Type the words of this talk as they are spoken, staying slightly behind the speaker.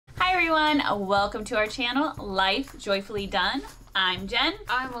everyone, welcome to our channel, Life Joyfully Done. I'm Jen.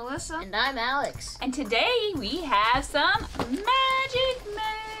 I'm Melissa. And I'm Alex. And today we have some magic mail.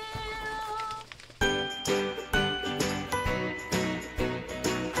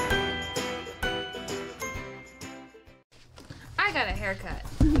 I got a haircut.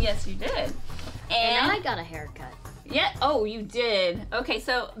 Yes, you did. And I got a haircut. Yeah, oh, you did. Okay,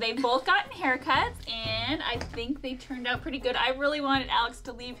 so they've both gotten haircuts, and I think they turned out pretty good. I really wanted Alex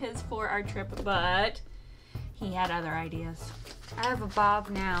to leave his for our trip, but he had other ideas. I have a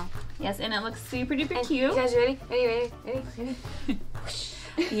bob now. Yes, and it looks super duper cute. You guys ready? Ready?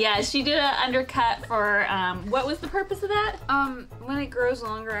 Yeah, she did an undercut for, what was the purpose of that? When it grows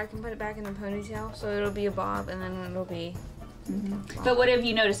longer, I can put it back in the ponytail, so it'll be a bob, and then it'll be... But what have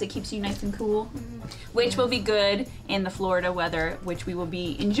you noticed? It keeps you nice and cool, which will be good in the Florida weather, which we will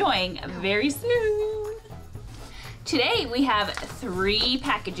be enjoying very soon. Today we have 3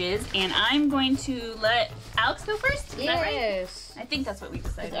 packages, and I'm going to let Alex go first. Is that right? Yes. I think that's what we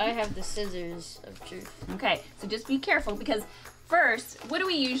decided. I have the scissors of truth. Okay, so just be careful because first, what do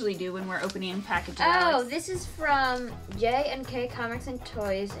we usually do when we're opening packages? Oh, Alex? this is from J&K Comics and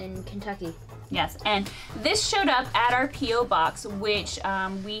Toys in Kentucky. Yes, and this showed up at our P.O. box, which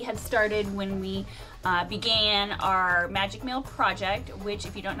we had started when we began our Magic Mail project, which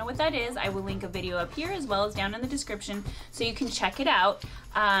if you don't know what that is, I will link a video up here as well as down in the description so you can check it out.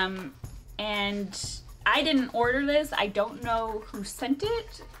 And I didn't order this. I don't know who sent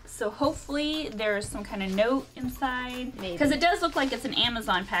it, so hopefully there's some kind of note inside. Maybe. Because it does look like it's an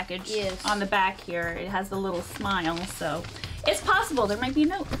Amazon package. Yes. On the back here. It has the little smile, so it's possible there might be a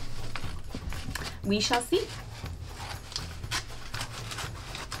note. We shall see.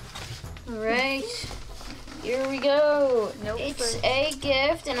 Alright, here we go. Nope. It's a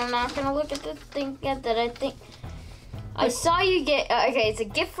gift, and I'm not gonna look at the thing yet that I think. I saw you get, okay, it's a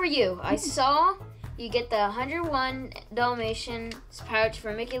gift for you. I saw you get the 101 Dalmatians pouch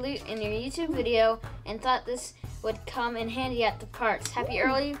for Mickey Loot in your YouTube video and thought this would come in handy at the parks. Happy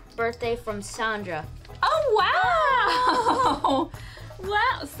early birthday from Sandra. Oh, wow!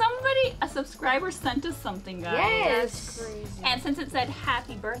 Wow, a subscriber sent us something, guys. Yes. That's crazy. And since it said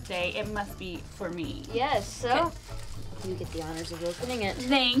happy birthday, it must be for me. Yes, so you get the honors of opening it.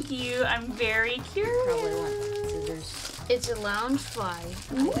 Thank you. I'm very curious. Probably want scissors. It's a lounge fly.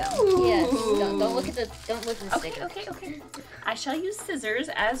 Ooh. Yes. Don't look at the sticker. Okay. I shall use scissors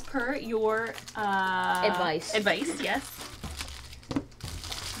as per your Advice. Advice, yes.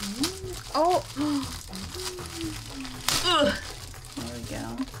 Oh, Ugh. There we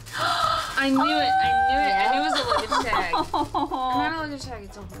go. I knew it. Yeah. I knew it was a luggage tag. Oh. Not a luggage tag,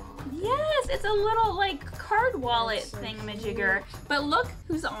 it's a wallet. Yes, it's a little like card wallet That's so thingamajigger. But look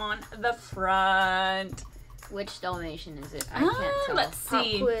who's on the front. Which Dalmatian is it? I can't tell. Let's Pop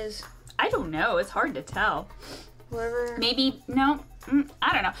see. quiz. I don't know. It's hard to tell. Whoever. Maybe, no,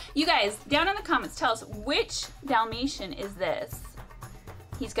 I don't know. You guys, down in the comments, tell us which Dalmatian is this.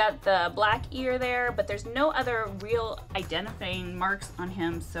 He's got the black ear there, but there's no other real identifying marks on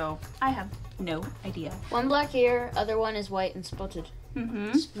him, so I have no idea. One black ear, other one is white and spotted.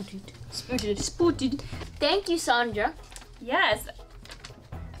 Mm-hmm. Spotted. Thank you, Sandra. Yes.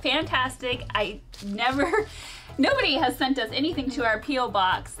 Fantastic. Nobody has sent us anything to our P.O.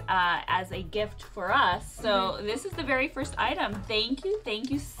 box as a gift for us, so this is the very first item. Thank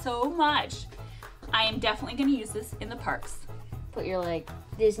you so much. I am definitely going to use this in the parks. Put your like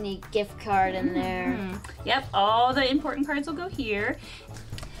Disney gift card in there. Yep, all the important cards will go here.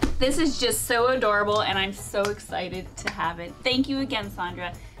 This is just so adorable, and I'm so excited to have it. Thank you again,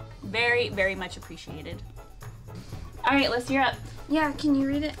 Sandra. Very, very much appreciated. All right, Liz, you're up. Yeah, can you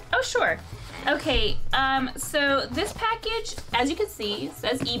read it? Oh, sure. Okay, so this package, as you can see,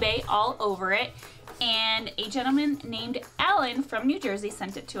 says eBay all over it, and a gentleman named Alan from New Jersey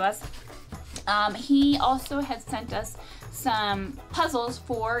sent it to us. He also had sent us some puzzles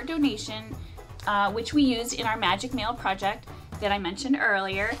for donation, which we used in our Magic Mail project that I mentioned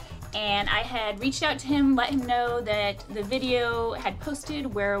earlier. And I had reached out to him, let him know that the video had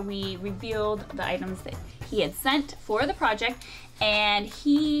posted where we revealed the items that he had sent for the project. And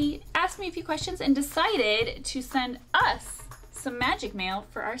he asked me a few questions and decided to send us some Magic Mail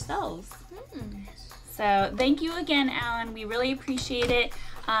for ourselves. So thank you again, Alan. We really appreciate it.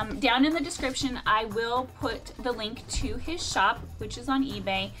 Down in the description, I will put the link to his shop, which is on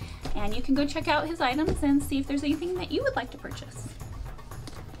eBay, and you can go check out his items and see if there's anything that you would like to purchase.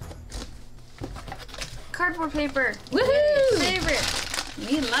 Cardboard paper. Woohoo! Favorite.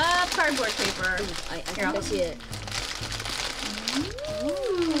 We love cardboard paper. I think I see it.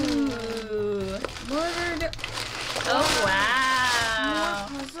 Ooh. Murdered. Oh, wow.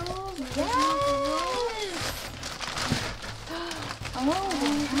 More puzzles.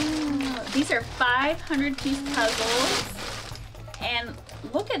 500-piece puzzles. And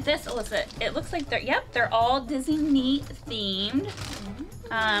look at this, Alyssa. It looks like they're all Disney themed.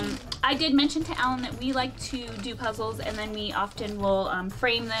 I did mention to Alan that we like to do puzzles, and then we often will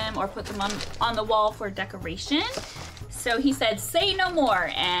frame them or put them on the wall for decoration. So he said, say no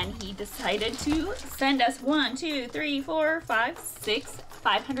more, and he decided to send us 1, 2, 3, 4, 5, 6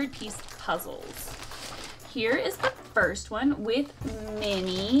 500-piece puzzles. Here is the first one with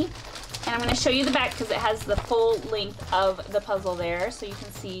Minnie. And I'm going to show you the back because it has the full length of the puzzle there, so you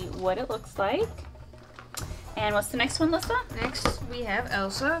can see what it looks like. And what's the next one, Lissa? Next, we have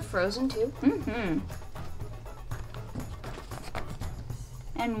Elsa, Frozen 2. Mm-hmm.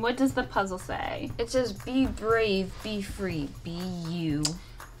 And what does the puzzle say? It says, be brave, be free, be you.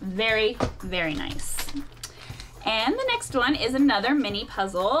 Very, very nice. And the next one is another mini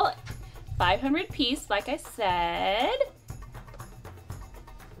puzzle. 500-piece, like I said.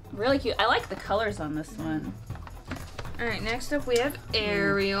 Really cute. I like the colors on this one. Alright, next up we have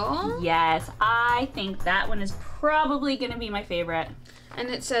Ariel. Yes, I think that one is probably going to be my favorite. And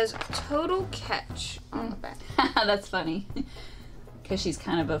it says total catch on the back. That's funny. Because she's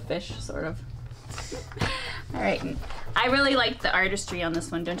kind of a fish, sort of. Alright. I really like the artistry on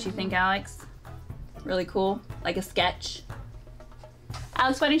this one, don't you think, Alex? Really cool. Like a sketch.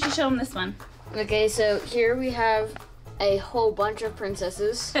 Alex, why don't you show them this one? Okay, so here we have a whole bunch of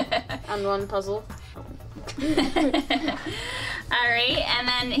princesses on one puzzle. Alright, and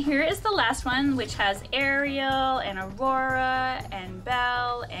then here is the last one, which has Ariel and Aurora and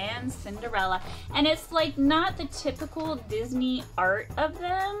Belle and Cinderella. And it's like not the typical Disney art of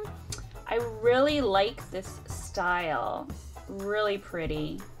them. I really like this style. Really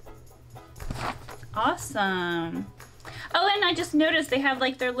pretty. Awesome. Oh, and I just noticed they have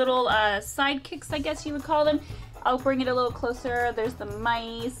like their little sidekicks, I guess you would call them. I'll bring it a little closer. There's the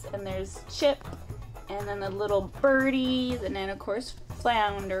mice, and there's Chip, and then the little birdies, and then of course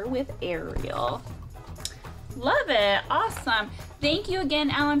Flounder with Ariel. Love it. Awesome. Thank you again,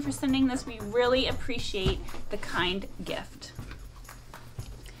 Alan, for sending this. We really appreciate the kind gift.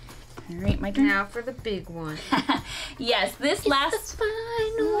 All right, my turn. Now for the big one. Yes, this last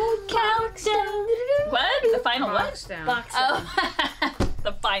Final countdown. What? The final Box what? down. box down. Oh,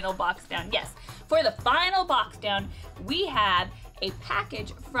 the final box down. Yes. For the final box down, we had a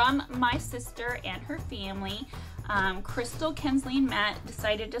package from my sister and her family. Crystal, Kensley, and Matt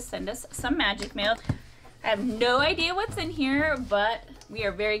decided to send us some magic mail. I have no idea what's in here, but we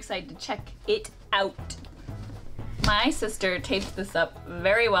are very excited to check it out. My sister taped this up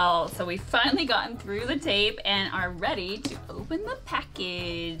very well, so we've finally gotten through the tape and are ready to open the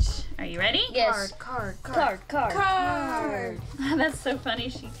package. Are you ready? Yes. Card. That's so funny.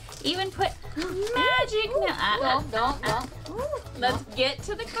 She even put magic mail. No. Let's get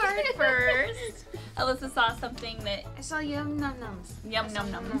to the card first. Alyssa saw something that I saw yum num nums. yum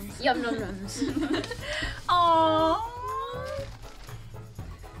num nums. Yum num nums. Aww.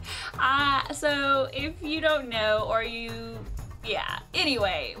 So if you don't know, or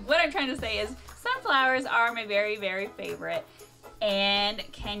anyway, what I'm trying to say is sunflowers are my very, very favorite. And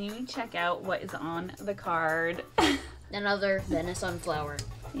can you check out what is on the card? None other than a sunflower.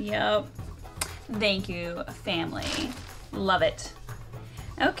 Yep. Thank you, family. Love it.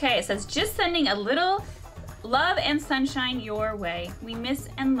 Okay, it says, just sending a little love and sunshine your way. We miss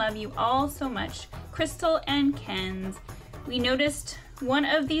and love you all so much. Crystal and Ken's. We noticed one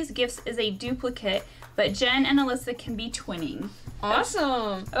of these gifts is a duplicate, but Jen and Alyssa can be twinning.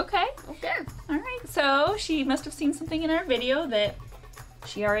 Awesome. Okay. Okay. All right. So she must have seen something in our video that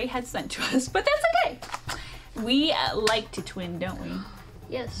she already had sent to us, but that's okay. We like to twin, don't we?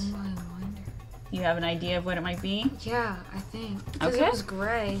 Yes. I wonder. You have an idea of what it might be? Yeah, I think. Because Okay. it was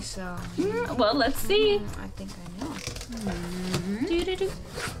gray, so. Well, let's see. I think I know. Doo-doo-doo.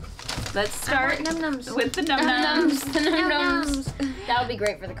 Let's start Num nums. with the num-nums. The num-nums. That would be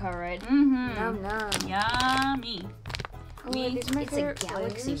great for the car ride. Mm-hmm. Num num. Yummy. These are my It's a favorite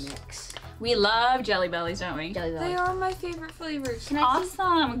galaxy flavors. mix. We love Jelly Bellies, don't we? Jelly They belly. are my favorite flavors. Can I see?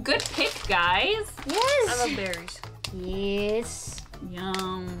 Awesome. Good pick, guys. I Yes. love berries. Yes.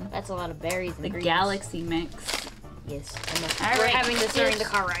 Yum. That's a lot of berries and The greens. Galaxy mix. Yes. All We're right. having this during the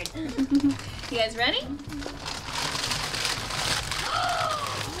car ride. You guys ready?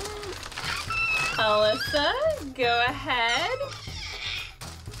 Alyssa, go ahead.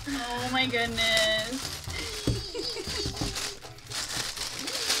 Oh my goodness.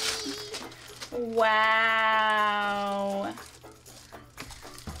 Wow.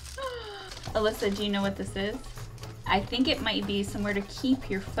 Alyssa, do you know what this is? I think it might be somewhere to keep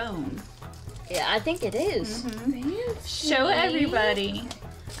your phone. Yeah, I think it is. Show everybody.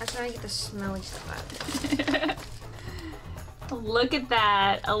 That's when I get the smelly stuff out. Look at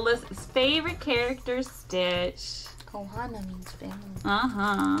that. Alyssa's favorite character, Stitch. Ohana means family.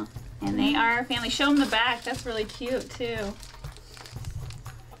 Uh-huh. And they are a family. Show them the back. That's really cute, too.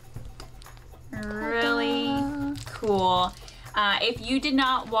 Really cool. If you did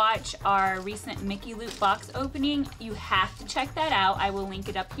not watch our recent Mickey Loot box opening, you have to check that out. I will link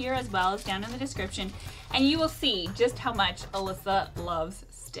it up here as well as down in the description. And you will see just how much Alyssa loves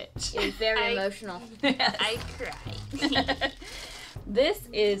Stitch. It was very emotional. I cried. This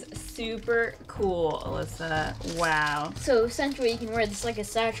is super cool, Alyssa. Wow. So essentially you can wear this like a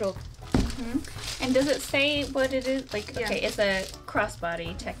satchel. And does it say what it is? Like, Yeah. okay, it's a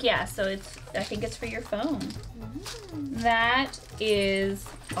crossbody tech. Yeah, so it's, I think it's for your phone. That is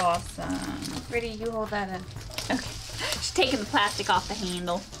awesome. Ready, you hold that in. Okay. She's taking the plastic off the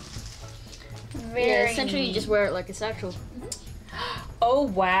handle. Very Yeah, essentially you neat. just wear it like a satchel. Oh,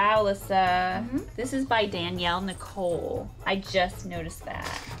 wow, Alyssa. This is by Danielle Nicole. I just noticed that.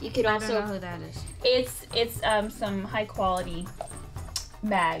 You could I don't know also who that is. It's some high quality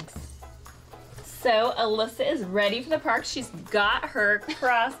bags. So Alyssa is ready for the park. She's got her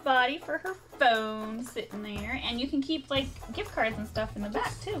crossbody for her phone sitting there, and you can keep like gift cards and stuff in the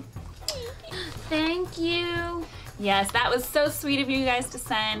back too. Thank you. Yes, that was so sweet of you guys to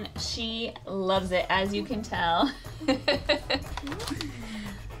send. She loves it, as you can tell.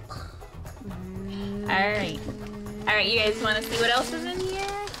 Alright. Alright, you guys want to see what else is in here?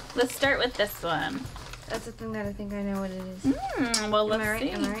 Let's start with this one. That's the thing that I think I know what it is. Well, Am let's I right? see.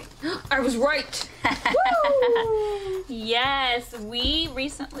 Am I right? I was right. Yes, we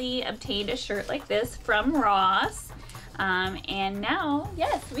recently obtained a shirt like this from Ross. And now,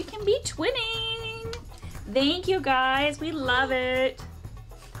 yes, we can be twinning. Thank you guys. We love it.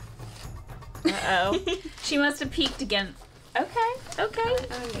 Uh-oh. She must have peeked again. Okay, okay.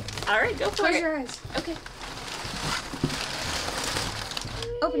 All right, go for Close it. your eyes. Okay.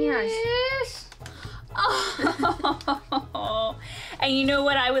 Open your eyes. Yes. Oh. And you know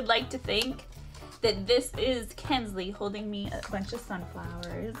what I would like to think? That this is Kensley holding me a bunch of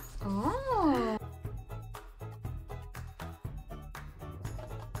sunflowers. Oh.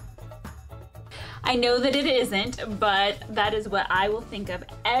 I know that it isn't, but that is what I will think of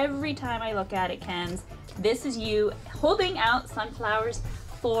every time I look at it, Kens. This is you holding out sunflowers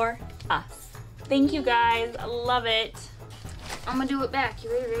for us. Thank you guys. I love it. I'm gonna do it back.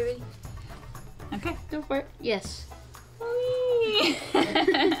 You ready, baby? Okay, go for it. Yes. Whee!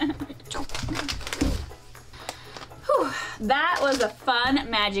 Whew, that was a fun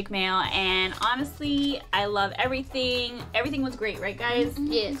magic mail, and honestly, I love everything. Everything was great, right, guys?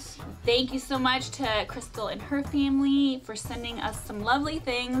 Yes. Thank you so much to Crystal and her family for sending us some lovely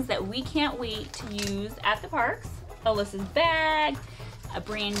things that we can't wait to use at the parks. Alyssa's bag, a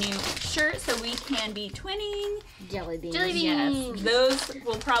brand new shirt so we can be twinning. Jelly beans. Jelly beans. Yes, those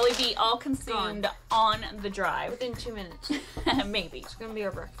will probably be all consumed on the drive. Within 2 minutes. Maybe. It's gonna be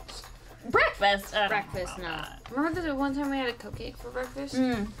our breakfast. Breakfast. Breakfast, no. Remember the one time we had a cupcake for breakfast?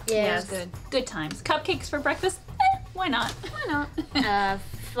 Yeah, Yes. It was good. Good times. Cupcakes for breakfast? Why not? Why not?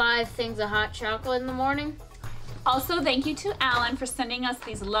 5 things of hot chocolate in the morning. Also, thank you to Alan for sending us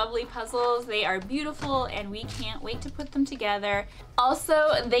these lovely puzzles. They are beautiful and we can't wait to put them together. Also,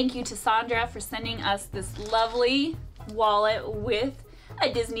 thank you to Sandra for sending us this lovely wallet with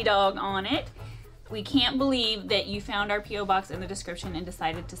a Disney dog on it. We can't believe that you found our P.O. box in the description and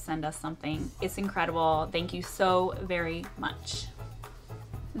decided to send us something. It's incredible. Thank you so very much.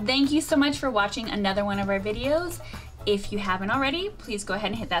 Thank you so much for watching another one of our videos. If you haven't already, please go ahead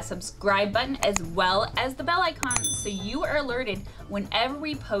and hit that subscribe button as well as the bell icon so you are alerted whenever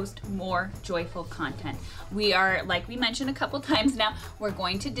we post more joyful content. We are, like we mentioned a couple times now, we're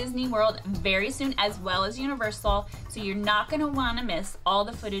going to Disney World very soon as well as Universal, so you're not going to want to miss all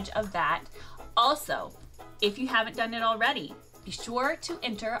the footage of that. Also, if you haven't done it already, be sure to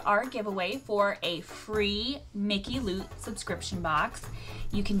enter our giveaway for a free Mickey Loot subscription box.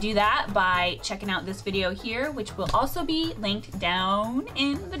 You can do that by checking out this video here, which will also be linked down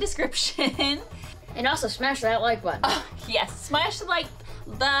in the description. And also smash that like button. Yes, smash the like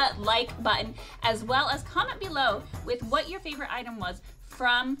button, as well as comment below with what your favorite item was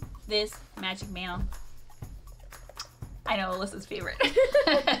from this magic mail. I know Alyssa's favorite.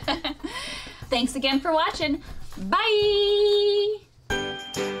 Thanks again for watching. Bye!